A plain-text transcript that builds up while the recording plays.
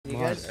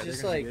guys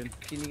just like,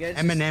 can you guys?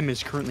 Eminem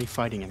is currently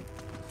fighting him.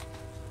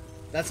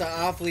 That's an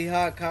awfully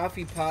hot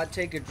coffee pot.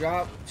 Take a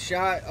drop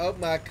shot up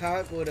my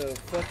cock with a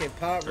fucking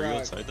pop rock. Are you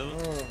outside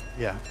though?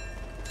 Yeah.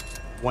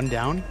 One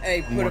down.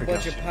 Hey, put a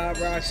bunch of pop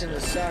rocks in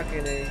the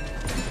socket, eh?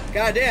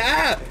 Goddamn!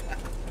 Ah!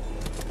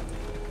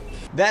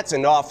 That's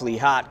an awfully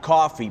hot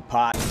coffee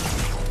pot.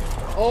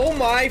 Oh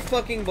my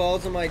fucking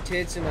balls and my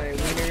tits and my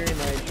wiener and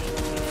my.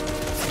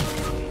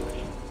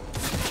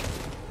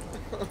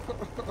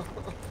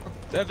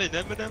 Devin,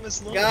 Eminem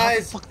is low. Guys, how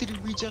the fuck did he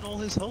regen all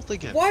his health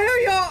again? Why are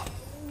y'all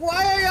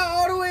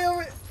all the way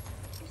over?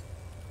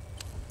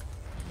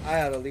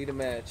 I oughta lead a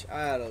match.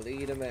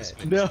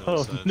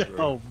 No, sense,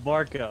 bro.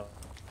 Marco.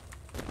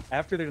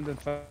 After they're done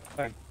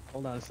fighting,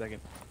 hold on a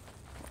second.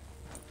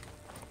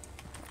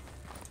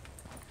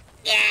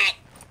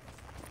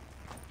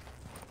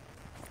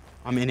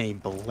 I'm in a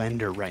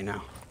blender right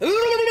now.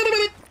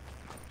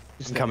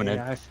 Just coming in.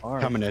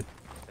 Coming in.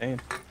 Damn.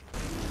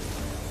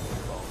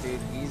 Dude,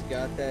 he's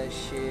got that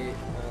shit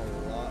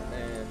a lot,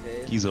 man,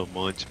 dude. He's a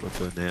munch, but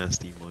a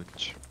nasty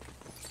munch.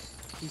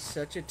 He's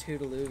such a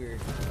toodalooger.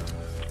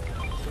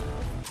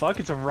 Fuck,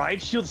 it's a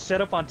riot shield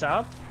set up on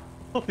top?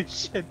 Holy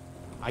shit.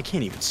 I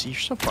can't even see, you're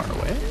so far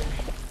away.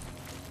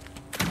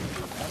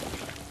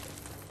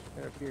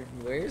 Right up here.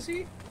 Where is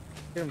he?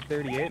 Hit him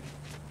 38.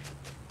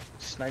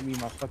 Snipe me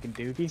my fucking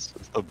dookie.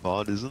 That's a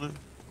bot, isn't it?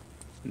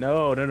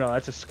 No,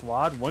 that's a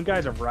squad. One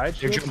guy's a riot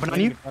shield. They're jumping on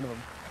you? In front of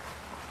him.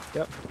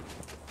 Yep.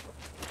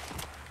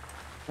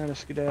 Trying to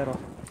skedaddle.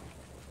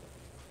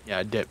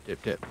 Yeah, dip.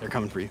 They're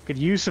coming for you. Could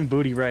use some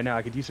booty right now.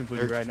 I could use some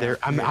booty right now.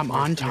 I'm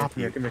on top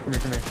of you. Come here.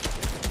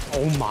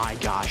 Oh my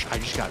gosh, I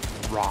just got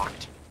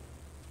rocked.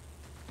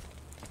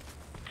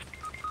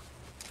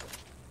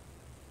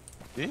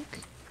 Think?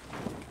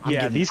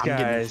 Yeah, these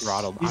guys.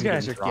 Throttled. These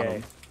guys are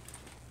gay.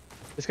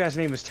 This guy's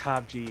name is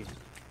Top G.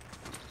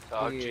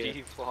 Top G,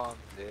 I'm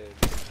dead.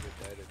 You're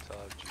dead at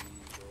Top G,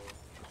 bro.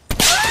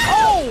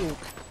 Oh!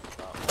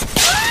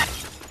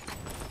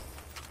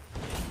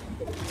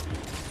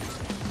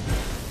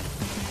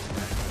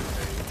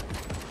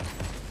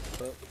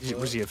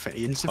 Was he an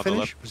instant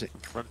finish? Was it?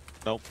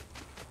 Nope.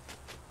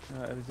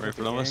 Right in front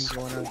of us.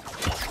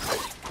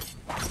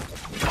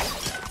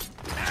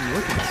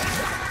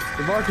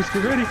 Marcus,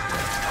 get ready.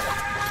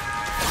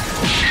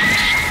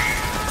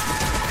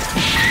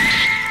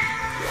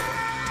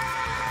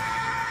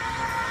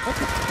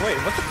 Wait,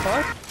 what the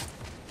fuck?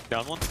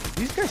 Down one.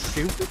 These guys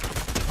stupid.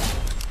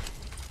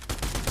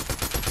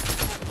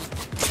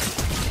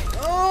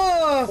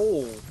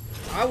 Oh!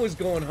 I was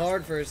going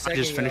hard for a second. I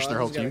just finished their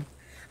whole team.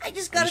 I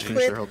just got a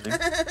clip.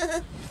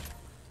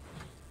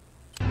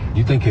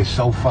 You think it's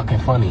so fucking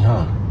funny,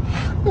 huh?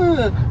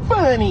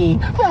 Funny.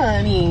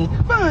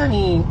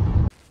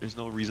 There's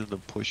no reason to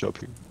push up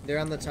here. They're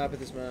on the top of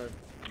this mountain.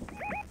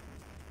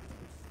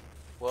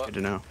 What? Good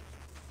to know.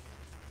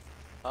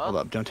 Huh? Hold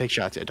up, don't take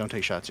shots yet.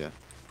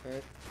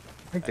 Right.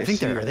 I think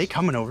they're. Are they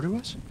coming over to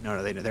us?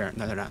 No, they're not.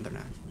 No,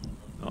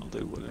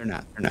 they wouldn't. They're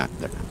not.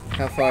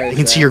 How far is They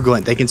can see your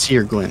glint.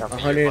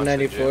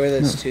 194,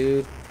 that's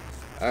 2.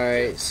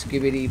 Alright,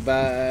 skibbity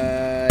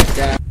ba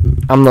da.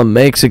 I'm the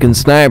Mexican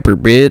sniper,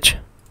 bitch.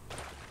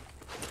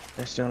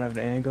 I still don't have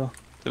an angle.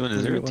 Devin,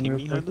 is there a team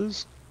behind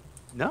us?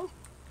 No.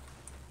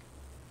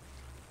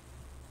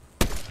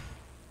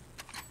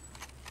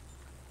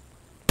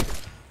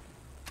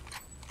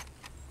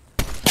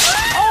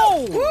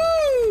 Oh!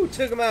 Woo!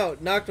 Took him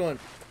out. Knocked one.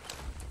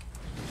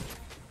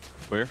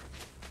 Where?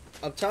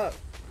 Up top.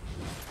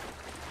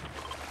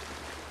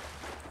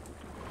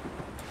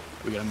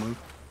 We gotta move.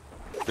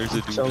 There's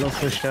a dude. Solo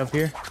pushed up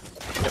here.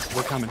 Yep,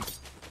 we're coming.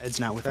 Ed's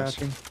not with us.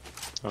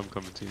 I'm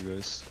coming to you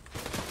guys.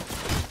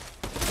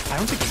 I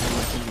don't think he's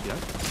lucky you go.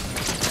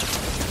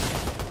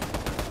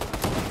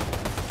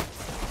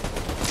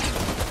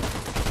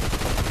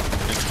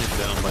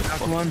 Down by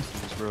fucking one.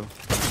 teams, bro.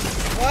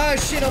 Oh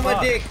shit on my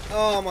dick.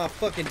 Oh my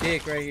fucking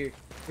dick right here.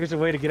 Here's a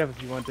way to get up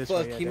if you want this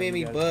Fuck, way. Yeah, he made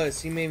me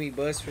buzz. He made me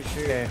buzz for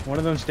sure. Okay, one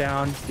of them's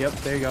down. Yep,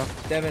 there you go.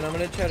 Devin, I'm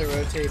gonna try to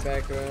rotate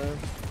back around.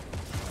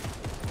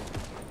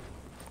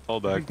 Fall I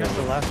back. think that's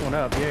the last one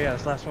up. Yeah,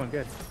 that's the last one.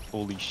 Good.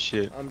 Holy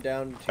shit. I'm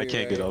down to I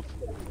can't get up.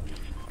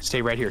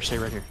 Stay right here. Is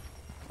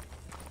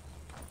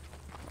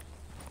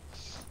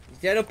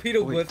that a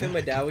pedoglyphin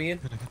medallion?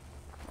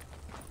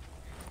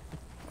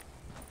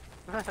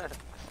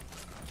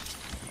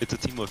 It's a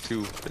team of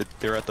 2.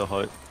 They're at the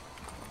hut.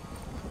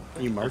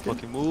 You mark Don't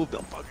fucking move.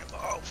 Don't fucking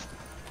move.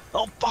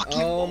 Don't fucking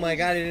move. Oh my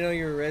god, I didn't know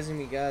you were rezzing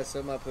me, guys.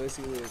 So my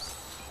pussy was.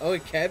 Oh,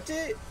 it kept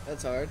it?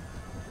 That's hard.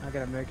 I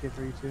got a med kit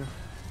for you too.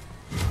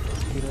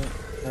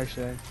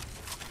 Actually.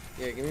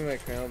 Yeah, give me my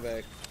crown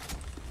back.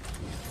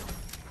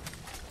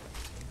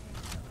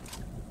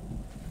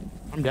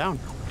 I'm down.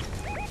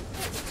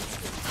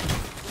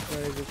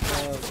 Where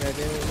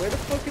the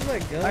fuck is my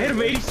gun? I hit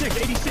him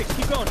 86.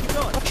 Keep going.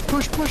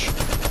 Push.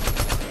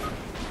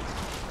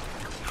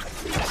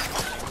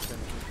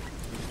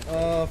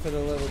 Oh, for the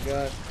love of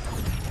God.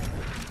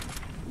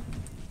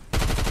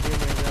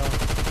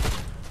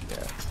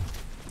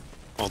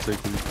 I'll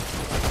take you.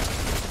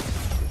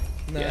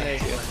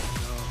 Nice. Yeah.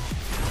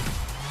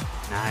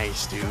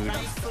 Nice, dude.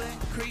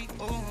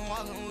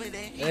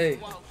 Hey.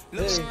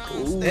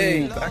 Ooh,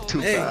 Hey. back to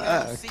Hey.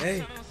 back.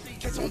 Hey.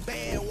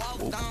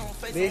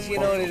 Bitch, you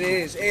know what it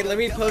is. Hey, let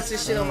me post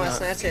this shit on my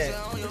Snapchat.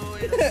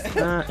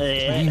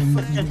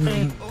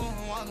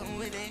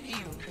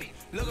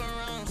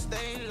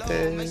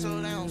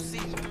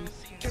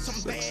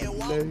 Sexy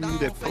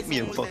lady, put me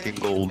in fucking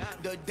gold.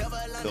 Dumb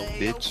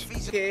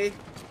bitch. Okay.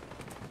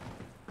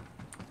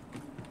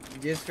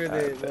 Just for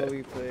the what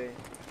we play.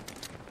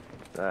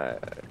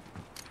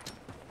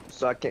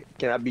 So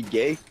can I be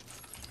gay?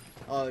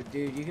 Oh,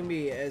 dude, you can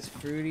be as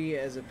fruity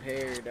as a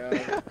pear, dog.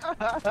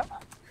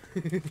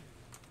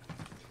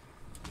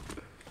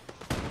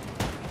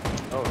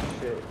 Oh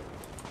shit.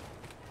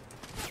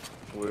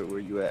 Where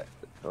you at?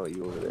 Oh,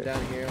 you over there.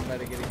 Down here, I'm about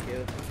to get a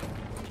kill.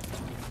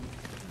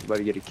 About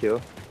to get a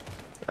kill?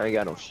 I ain't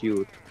got no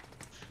shield.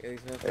 Yeah, these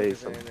Hey,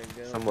 motherfuckers are in a gun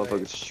some fight.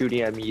 motherfuckers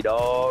shooting at me,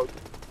 dog.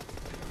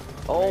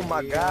 Oh Right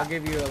my here, god. I'll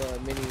give you a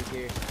mini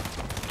here.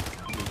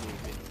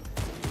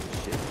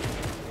 Shit.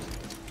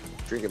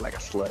 Drink it like a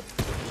slut.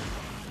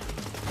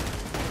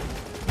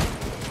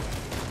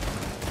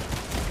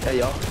 Hey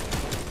y'all,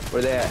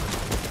 where they at?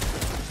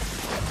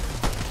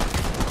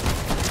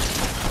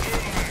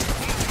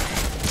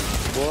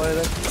 Boy,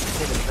 that's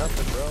taking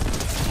nothing, bro.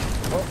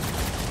 Oh.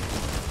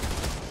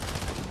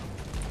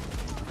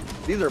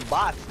 These are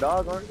bots,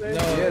 dog, aren't they?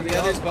 No, yeah, the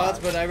other's bots,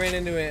 but I ran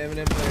into an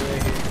Eminem player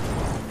right here.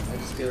 I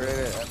just You're killed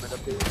in him. it, I'm up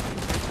here.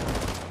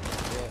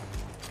 Yeah,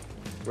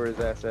 Where is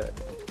that at?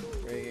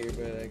 right here,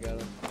 but I got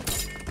him.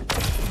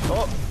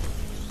 Oh!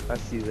 I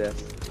see that.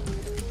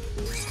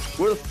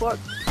 Where the fuck?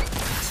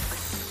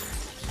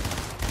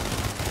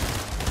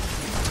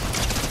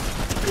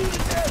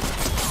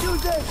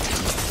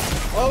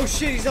 Oh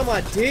shit, he's on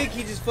my dick.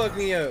 He just fucked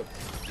me up.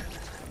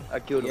 I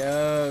killed him.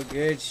 Yo,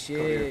 good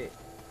shit.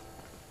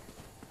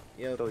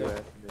 Yo, Throw your th-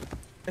 ass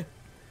in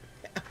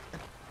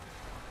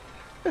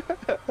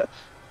there.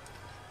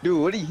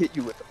 Dude, what did he hit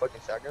you with? The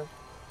fucking shotgun?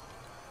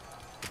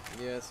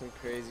 yeah, some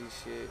crazy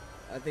shit.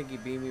 I think he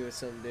beat me with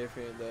something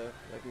different though,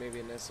 like maybe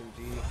an SMG.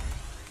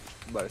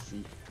 I'm about to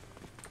see.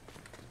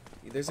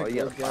 There's a Oh, you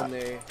got gold a gun bot.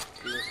 there.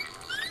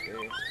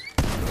 Okay.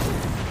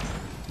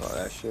 Oh,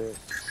 that shit.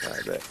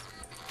 I bet.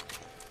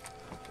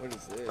 What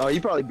is this? Oh, he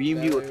probably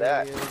beamed you with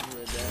that.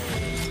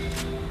 Battery,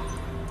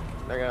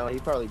 Not gonna lie, he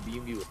probably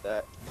beamed you with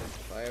that.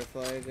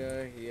 Firefly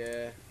guy,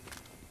 yeah.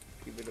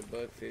 Keep it a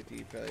buck 50,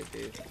 you probably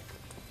did.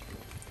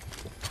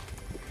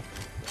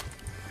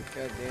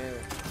 God damn.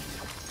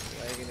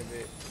 Lagging a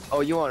bit.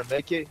 Oh, you want to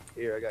make it?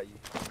 Here, I got you.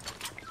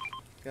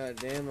 God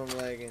damn, I'm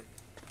lagging.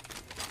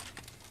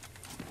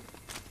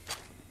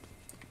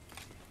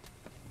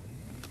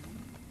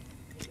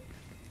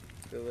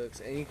 Good looks.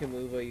 And you can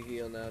move while you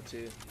heal now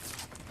too.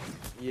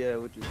 Yeah,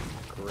 which is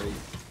great.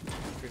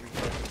 Pretty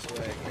fucking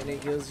swag. And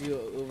it heals you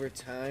over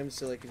time,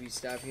 so like if you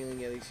stop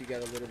healing, at least you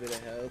got a little bit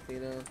of health, you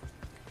know?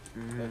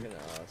 Fucking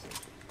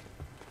awesome.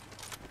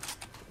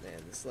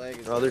 Man, this lag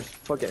is... Oh, there's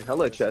fucking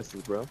hella chests,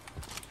 bro.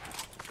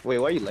 Wait,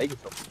 why are you lagging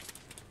so much?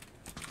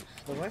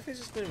 The Wi-Fi's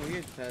just been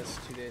weird the past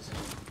 2 days.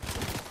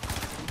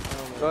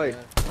 Oh my Oi,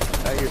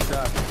 god. out your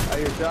shot. Out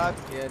your shot.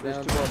 Yeah, There's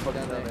down, two more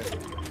fucking down down there. there.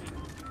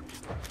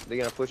 They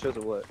gonna push us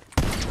or what?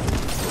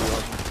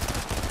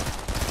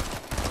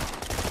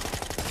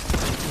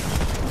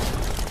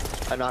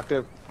 I knocked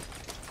him.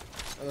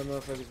 Other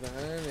motherfuckers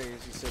behind, or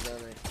is he still down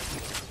there?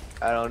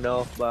 I don't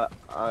know, but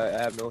I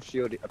have no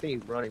shield. I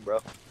think he's running, bro.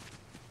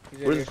 He's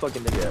Where's right this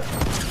fucking nigga at?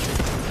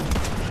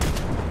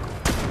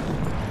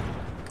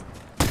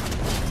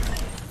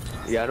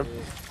 You got him? here.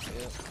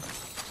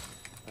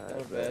 Yeah.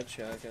 Not a bad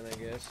shotgun, I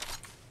guess.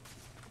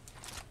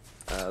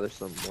 There's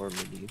some more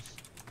minis.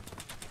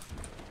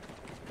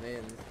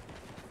 Man.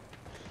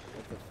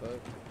 What the fuck?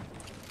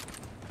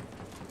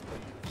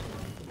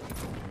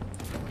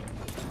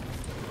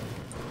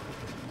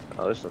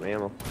 Oh, there's some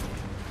ammo.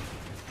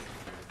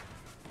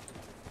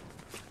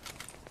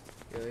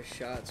 Yeah, there's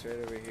shots right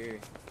over here.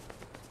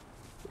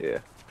 Yeah.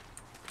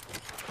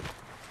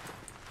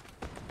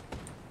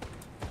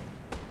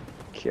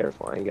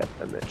 Careful, I ain't got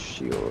that much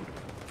shield.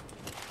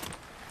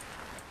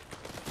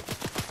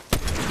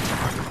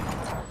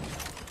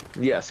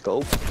 Yeah,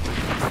 scope.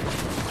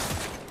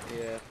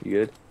 Yeah. You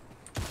good?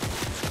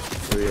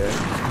 Where you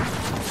at?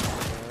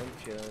 I'm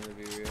chilling, to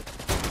be real.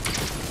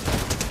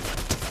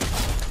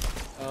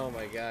 Oh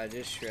my god,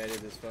 just shredded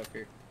this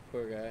fucker.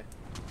 Poor guy.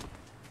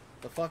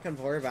 The fucking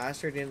poor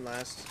bastard didn't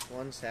last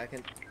 1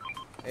 second.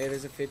 Hey,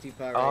 there's a 50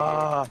 pot right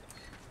Ah,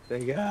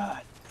 thank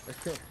God.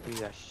 here. You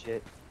got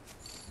shit.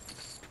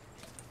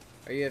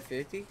 Are you at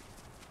 50?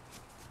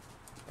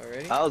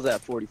 Already? I was at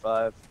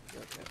 45,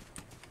 Okay.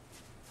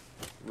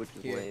 which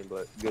is Here. lame,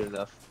 but good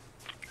enough.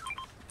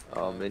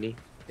 Oh, mini?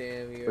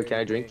 Damn, you Wait, can I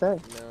already drink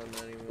drank- that? No,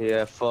 not anymore.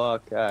 Yeah,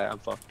 fuck. I'm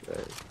fucked. All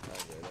good.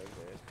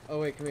 Oh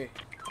wait, come here.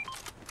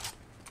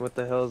 What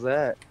the hell is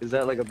that? Is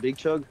that like a big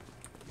chug?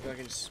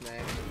 Fucking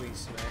smack, please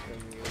smack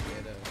him, you'll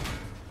get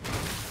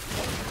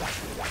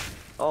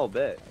Oh,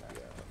 bet.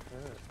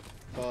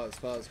 Pause.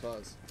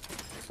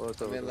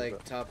 What's I meant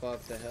like top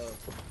off the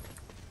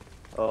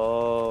health.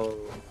 Oh.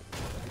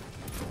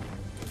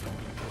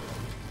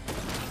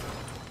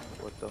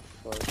 What the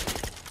fuck?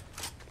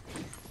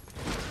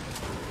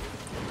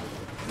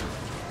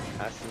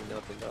 I see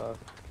nothing, dog.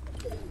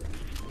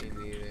 Me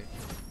neither.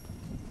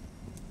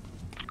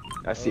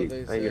 I see.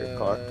 There's, I hear a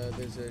car.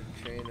 There's a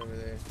train over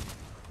there.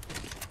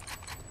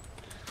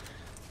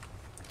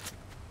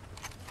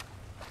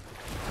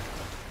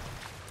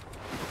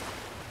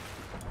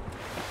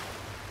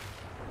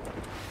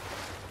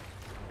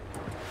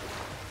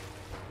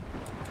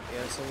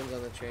 Yeah, someone's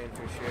on the train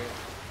for sure.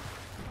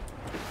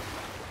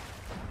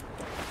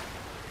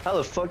 How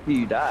the fuck do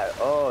you die?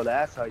 Oh,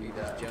 that's how you You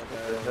die. just jump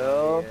What out the of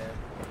hell? it, yeah.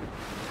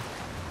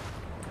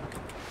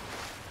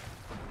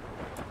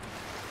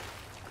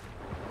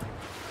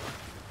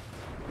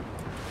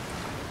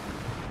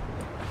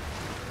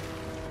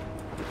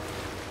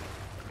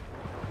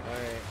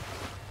 Alright.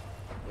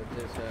 Let's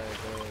just go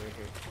over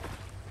here.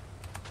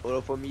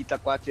 Hold for me,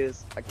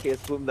 taquaches. I can't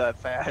swim that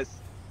fast.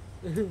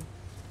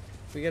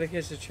 We gotta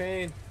catch the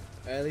train.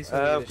 Or at least we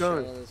I'm get a shot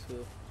coming. on this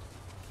fool.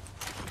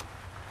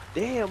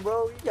 Damn,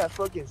 bro, you got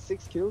fucking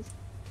 6 kills.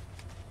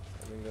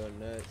 I've been going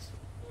nuts.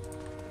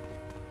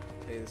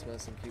 Hey, this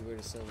mouse and keyboard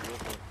is something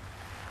different.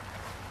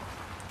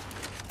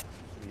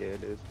 Yeah,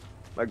 it is.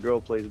 My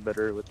girl plays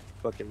better with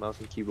fucking mouse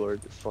and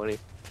keyboard. It's funny.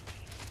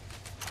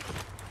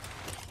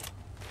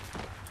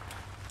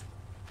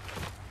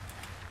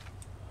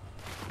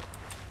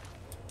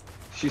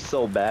 She's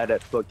so bad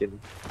at fucking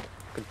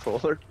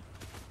controller.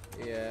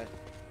 Yeah.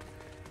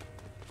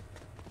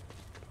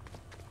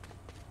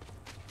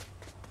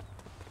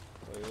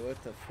 Wait,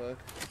 what the fuck?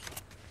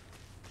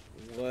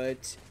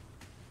 What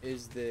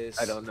is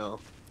this? I don't know.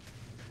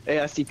 Hey,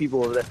 I see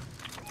people over there.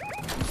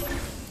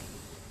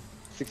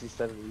 60s,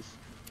 70s.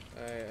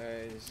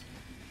 Alright.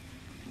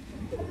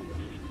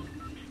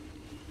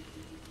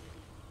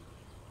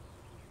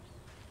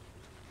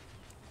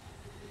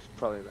 It's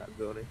probably in that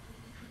building.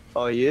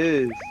 Oh, he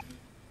is.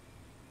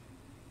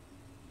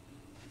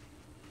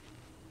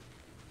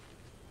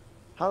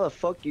 How the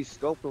fuck you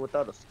scoping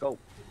without a scope?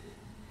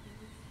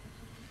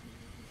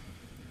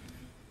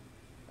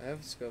 I have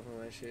a scope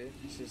on my shit.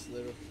 It's just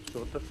little. So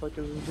what the fuck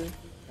is this dude?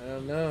 I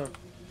don't know.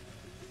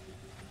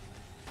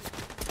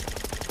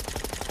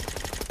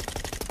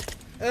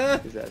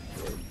 Ah! Is that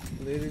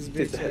Leave this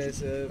bitch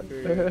ass up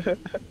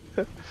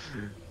for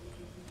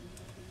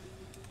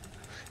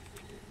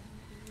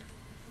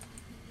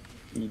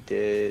He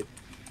did.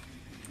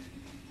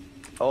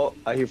 Oh,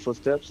 I hear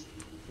footsteps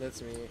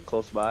That's me.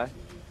 close by.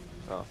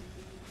 Oh.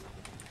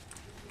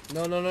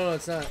 No,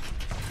 it's not.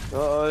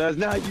 Oh, that's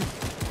not you.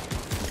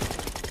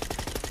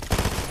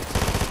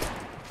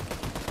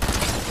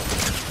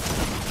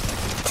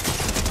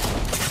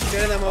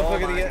 Get that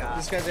motherfucker to get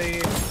this guy's out of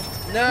here.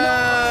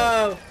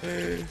 No!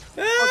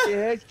 Fucking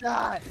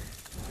headshot.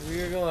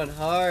 We were going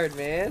hard,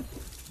 man.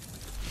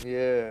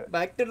 Yeah.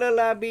 Back to the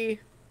lobby.